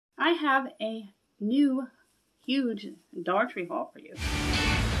I have a new huge Dollar Tree haul for you.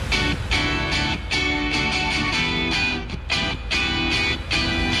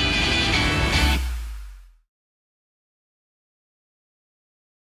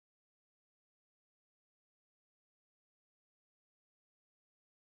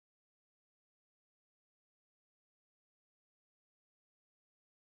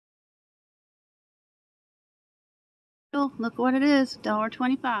 Oh, look what it is,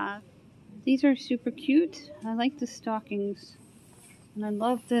 $1.25. These are super cute. I like the stockings. And I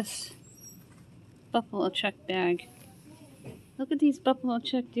love this buffalo check bag. Look at these buffalo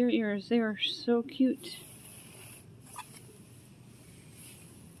check deer ears. They are so cute.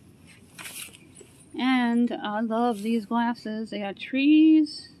 And I love these glasses. They got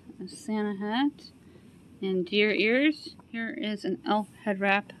trees, a Santa hat, and deer ears. Here is an elf head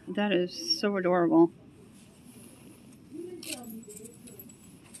wrap. That is so adorable.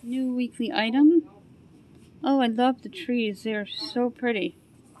 New weekly item. Oh, I love the trees. They are so pretty.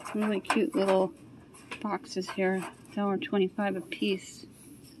 Really cute little boxes here. $1.25 a piece.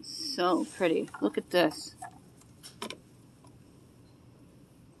 So pretty. Look at this.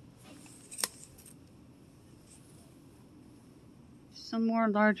 Some more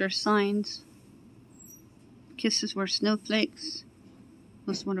larger signs. Kisses were snowflakes.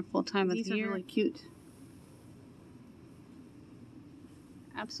 Most wonderful time of the year. These are really cute.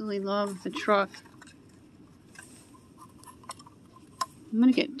 Absolutely love the truck. I'm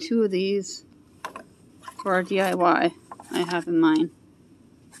gonna get 2 of these for our DIY I have in mind.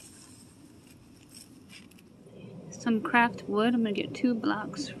 Some craft wood. I'm gonna get 2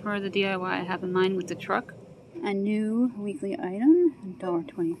 blocks for the DIY I have in mind with the truck. A new weekly item,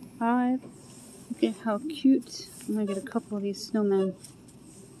 $1.25. Look at how cute. I'm gonna get a couple of these snowmen.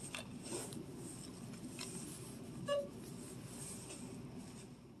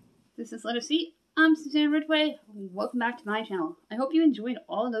 This is Let Us Eat. I'm Susanna Ridgway. Welcome back to my channel. I hope you enjoyed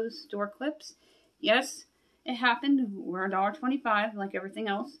all of those store clips. Yes, it happened. We're $1.25 like everything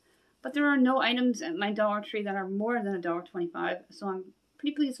else. But there are no items at my Dollar Tree that are more than $1.25. So I'm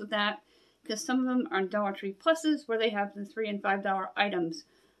pretty pleased with that. Because some of them are Dollar Tree Pluses where they have the $3 and $5 items.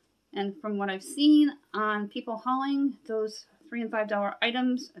 And from what I've seen on people hauling, those $3 and $5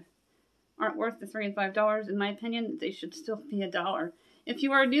 items aren't worth the $3 and $5 in my opinion. They should still be $1. If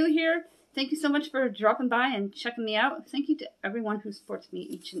you are new here, thank you so much for dropping by and checking me out. Thank you to everyone who supports me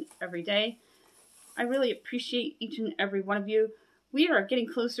each and every day. I really appreciate each and every one of you. We are getting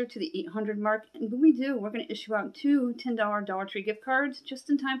closer to the 800 mark, and when we do, we're going to issue out 2 $10 Dollar Tree gift cards just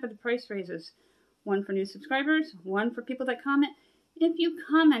in time for the price raises. One for new subscribers, one for people that comment. If you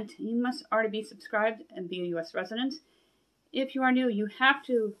comment, you must already be subscribed and be a U.S. resident. If you are new, you have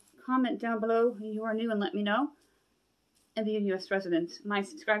to comment down below you are new and let me know. And be a U.S. resident. My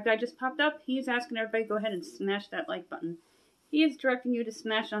subscribe guy just popped up. He is asking everybody to go ahead and smash that like button. He is directing you to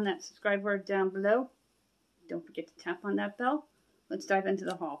smash on that subscribe word down below. Don't forget to tap on that bell. Let's dive into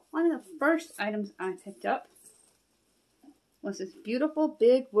the haul. One of the first items I picked up was this beautiful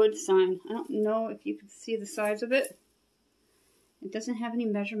big wood sign. I don't know if you can see the size of it. It doesn't have any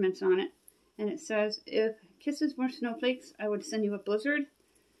measurements on it. And it says, if kisses were snowflakes, I would send you a blizzard.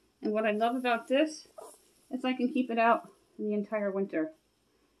 And what I love about this is I can keep it out the entire winter.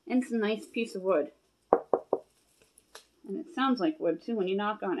 And it's a nice piece of wood. And it sounds like wood too when you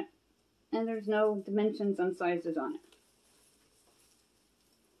knock on it. And there's no dimensions on sizes on it.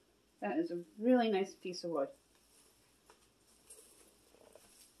 That is a really nice piece of wood.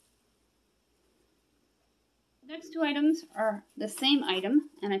 The next 2 items are the same item,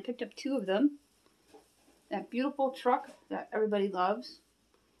 and I picked up 2 of them. That beautiful truck that everybody loves.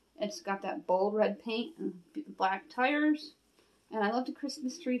 It's got that bold red paint and black tires. And I love the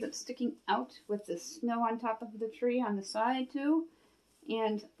Christmas tree that's sticking out with the snow on top of the tree on the side too.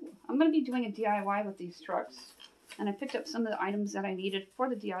 And I'm going to be doing a DIY with these trucks. And I picked up some of the items that I needed for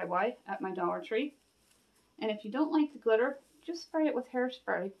the DIY at my Dollar Tree. And if you don't like the glitter, just spray it with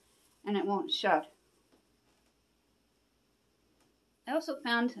hairspray and it won't shed. I also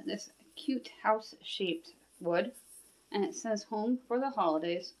found this cute house-shaped wood. And it says home for the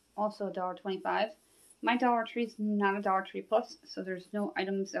holidays. Also $1.25. My Dollar Tree is not a Dollar Tree Plus, so there's no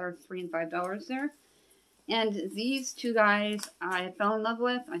items that are $3 and $5 there. And these 2 guys I fell in love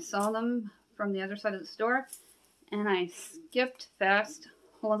with. I saw them from the other side of the store. And I skipped fast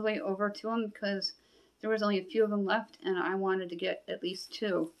all the way over to them because there was only a few of them left and I wanted to get at least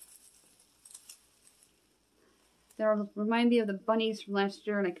 2. They remind me of the bunnies from last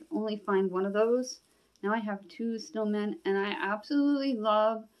year and I could only find one of those. Now I have 2 snowmen and I absolutely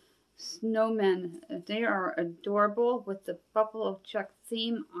love snowmen. They are adorable with the buffalo check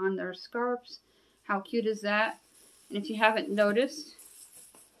theme on their scarves. How cute is that? And if you haven't noticed,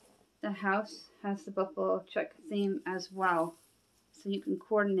 the house has the buffalo check theme as well. So you can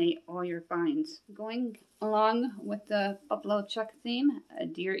coordinate all your finds. Going along with the buffalo check theme,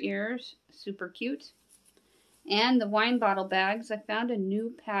 deer ears, super cute. And the wine bottle bags, I found a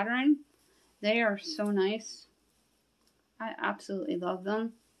new pattern. They are so nice. I absolutely love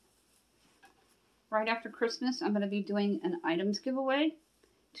them. Right after Christmas, I'm going to be doing an items giveaway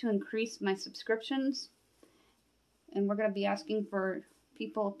to increase my subscriptions. And we're going to be asking for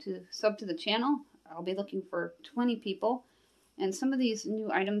people to sub to the channel. I'll be looking for 20 people. And some of these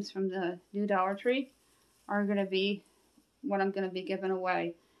new items from the new Dollar Tree are going to be what I'm going to be giving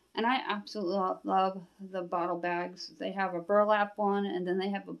away. And I absolutely love the bottle bags. They have a burlap one, and then they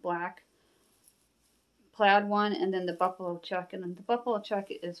have a black plaid one, and then the buffalo check. And then the buffalo check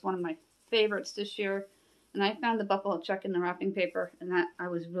is one of my favorites this year. And I found the buffalo check in the wrapping paper, and that I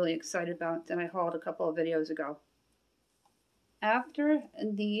was really excited about, that I hauled a couple of videos ago. After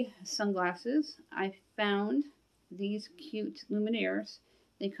the sunglasses, I found these cute luminaires.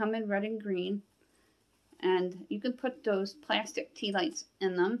 They come in red and green, and you can put those plastic tea lights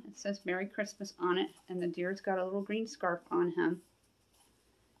in them. It says Merry Christmas on it, and the deer's got a little green scarf on him.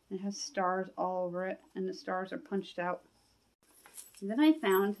 It has stars all over it, and the stars are punched out. And then I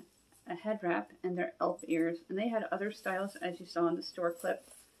found a head wrap and their elf ears, and they had other styles, as you saw in the store clip,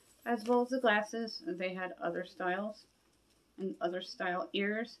 as well as the glasses. They had other styles and other style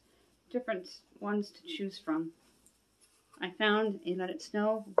ears, different ones to choose from. I found a Let It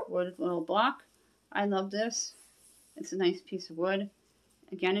Snow wood little block. I love this. It's a nice piece of wood.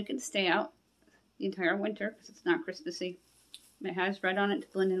 Again, it can stay out the entire winter because it's not Christmassy. It has red on it to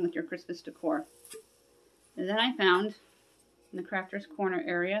blend in with your Christmas decor. And then I found, in the Crafter's Corner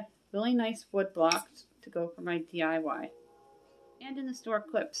area, really nice wood blocks to go for my DIY. And in the store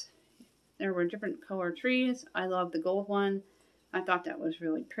clips, there were different color trees. I love the gold one. I thought that was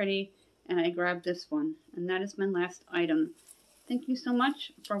really pretty, and I grabbed this one. And that is my last item. Thank you so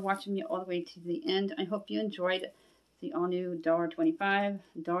much for watching me all the way to the end. I hope you enjoyed the all-new $1.25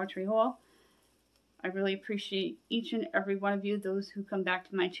 Dollar Tree haul. I really appreciate each and every one of you, those who come back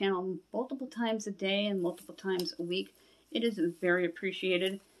to my channel multiple times a day and multiple times a week. It is very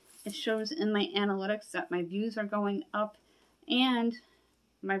appreciated. It shows in my analytics that my views are going up, and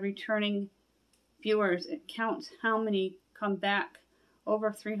my returning viewers, it counts how many come back.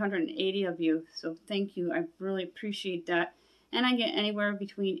 Over 380 of you, so thank you. I really appreciate that. And I get anywhere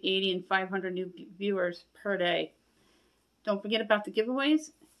between 80 and 500 new viewers per day. Don't forget about the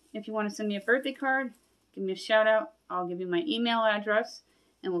giveaways. If you want to send me a birthday card, give me a shout out. I'll give you my email address,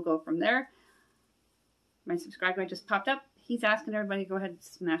 and we'll go from there. My subscriber just popped up. He's asking everybody to go ahead and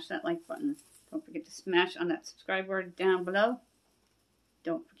smash that like button. Don't forget to smash on that subscribe word down below.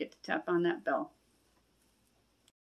 Don't forget to tap on that bell.